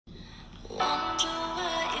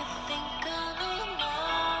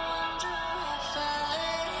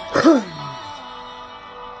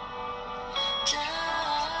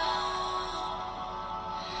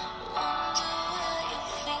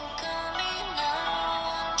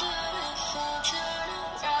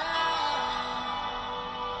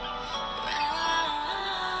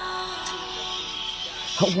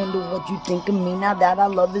I wonder what you think of me now that our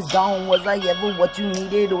love is gone. Was I ever what you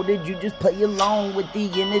needed, or did you just play along with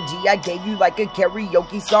the energy I gave you like a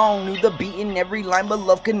karaoke song? Knew the beat in every line, but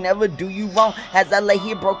love could never do you wrong. As I lay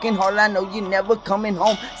here broken heart, I know you're never coming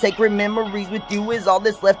home. Sacred memories with you is all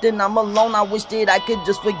that's left, and I'm alone. I wish that I could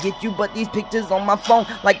just forget you, but these pictures on my phone,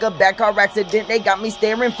 like a bad car accident, they got me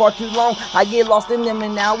staring far too long. I get lost in them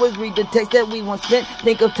in hours, read the text that we once spent,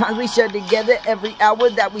 think of times we shared together, every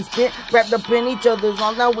hour that we spent, wrapped up in each other's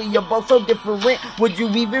arms. Now we are both so different. Would you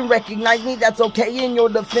even recognize me? That's okay in your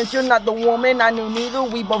defense. You're not the woman I knew neither.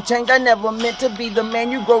 We both changed. I never meant to be the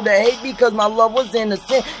man you grow to hate because my love was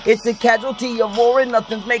innocent. It's a casualty of war and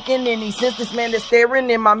nothing's making any sense. This man that's staring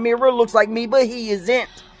in my mirror looks like me, but he isn't.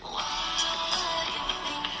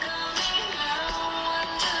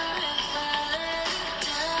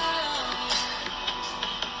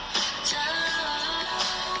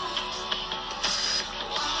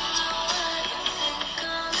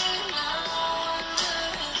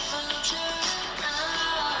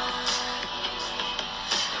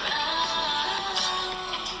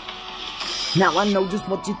 Now I know just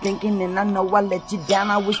what you're thinking, and I know I let you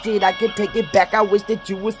down. I wish that I could take it back. I wish that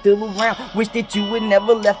you were still around. Wish that you would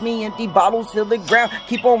never left me. Empty bottles fill the ground.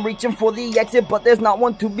 Keep on reaching for the exit, but there's not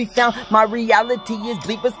one to be found. My reality is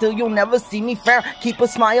bleak, but still you'll never see me frown. Keep a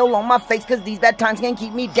smile on my face, cause these bad times can't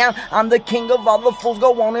keep me down. I'm the king of all the fools.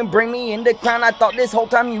 Go on and bring me in the crown. I thought this whole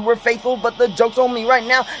time you were faithful, but the joke's on me right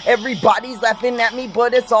now. Everybody's laughing at me,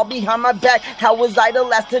 but it's all behind my back. How was I the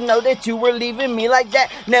last to know that you were leaving me like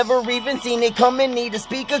that? Never even seen it coming, need to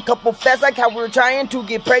speak a couple fast, like how we were trying to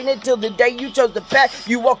get pregnant till the day you chose to pack.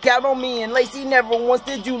 You walk out on me and Lacey, never once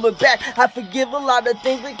did you look back. I forgive a lot of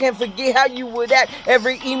things, but can't forget how you would act.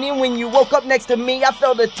 Every evening when you woke up next to me, I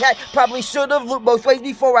felt attacked. Probably should have looked both ways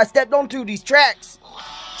before I stepped onto these tracks.